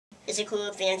Is it cool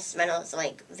if the instrumental is,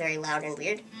 like, very loud and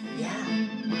weird? Yeah.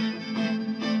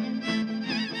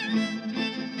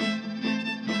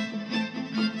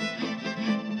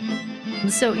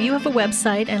 So you have a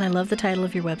website, and I love the title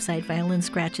of your website,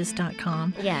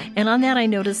 violinscratches.com. Yeah. And on that, I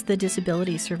noticed the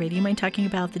disability survey. Do you mind talking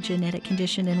about the genetic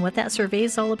condition and what that survey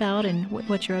is all about and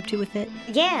what you're up to with it?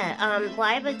 Yeah, well,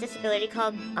 I have a disability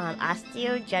called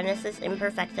osteogenesis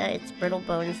imperfecta. It's brittle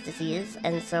bones disease,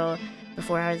 and so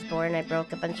before I was born, I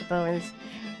broke a bunch of bones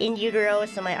in utero,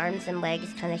 so my arms and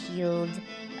legs kind of healed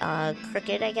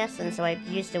crooked, I guess, and so I've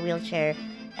used a wheelchair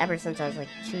ever since I was like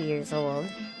 2 years old.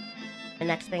 The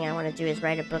next thing I want to do is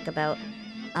write a book about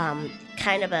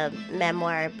kind of a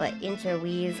memoir, but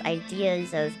interweave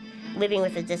ideas of living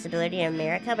with a disability in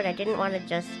America, but I didn't want to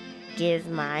just give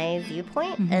my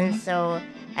viewpoint. Mm-hmm. And so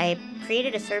I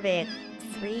created a survey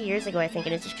 3 years ago, I think,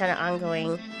 and it's just kind of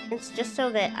ongoing. It's just so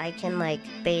that I can, like,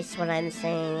 base what I'm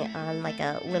saying on, like,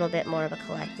 a little bit more of a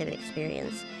collective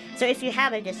experience. So if you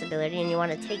have a disability and you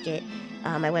want to take it,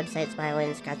 my website's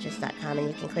violinscratches.com, and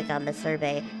you can click on the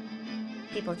survey.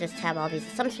 People just have all these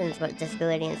assumptions about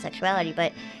disability and sexuality,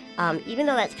 but even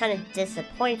though that's kind of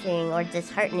disappointing or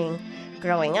disheartening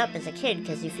growing up as a kid,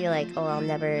 because you feel like, oh, I'll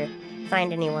never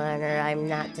find anyone, or I'm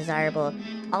not desirable,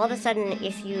 all of a sudden,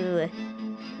 if you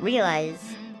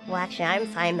realize, well, actually, I'm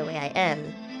fine the way I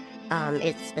am,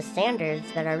 it's the standards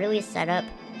that are really set up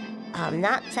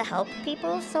not to help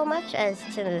people so much as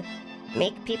to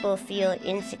make people feel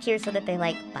insecure so that they,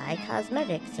 like, buy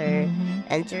cosmetics or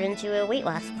enter into a weight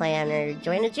loss plan or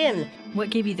join a gym. What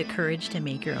gave you the courage to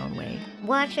make your own way?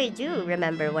 Well, actually, I do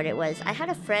remember what it was. I had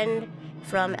a friend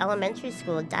from elementary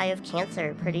school die of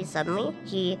cancer pretty suddenly.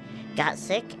 He got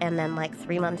sick, and then, like,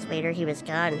 3 months later, he was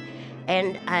gone.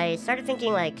 And I started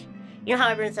thinking, like, you know how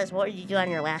everyone says, what would you do on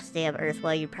your last day of Earth?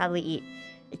 Well, you'd probably eat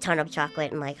a ton of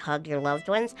chocolate and, like, hug your loved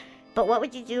ones. But what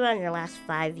would you do on your last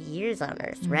 5 years on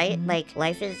Earth, right? Like,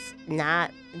 life is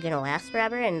not going to last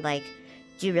forever, and, like,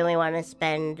 do you really want to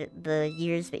spend the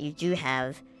years that you do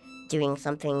have doing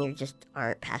something you just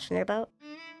aren't passionate about?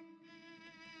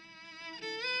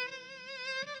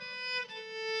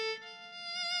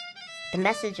 The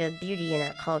message of beauty in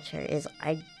our culture is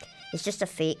it's just a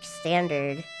fake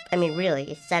standard. I mean, really,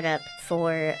 it's set up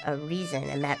for a reason,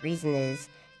 and that reason is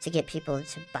to get people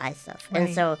to buy stuff. Right.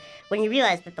 And so when you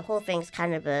realize that the whole thing's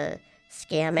kind of a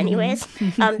scam anyways,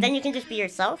 then you can just be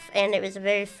yourself. And it was a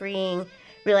very freeing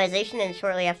realization. And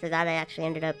shortly after that, I actually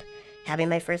ended up having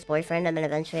my first boyfriend, and then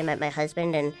eventually I met my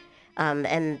husband.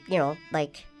 And you know,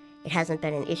 like, it hasn't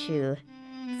been an issue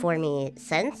for me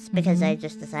since, because I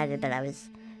just decided that I was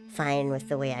fine with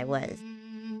the way I was.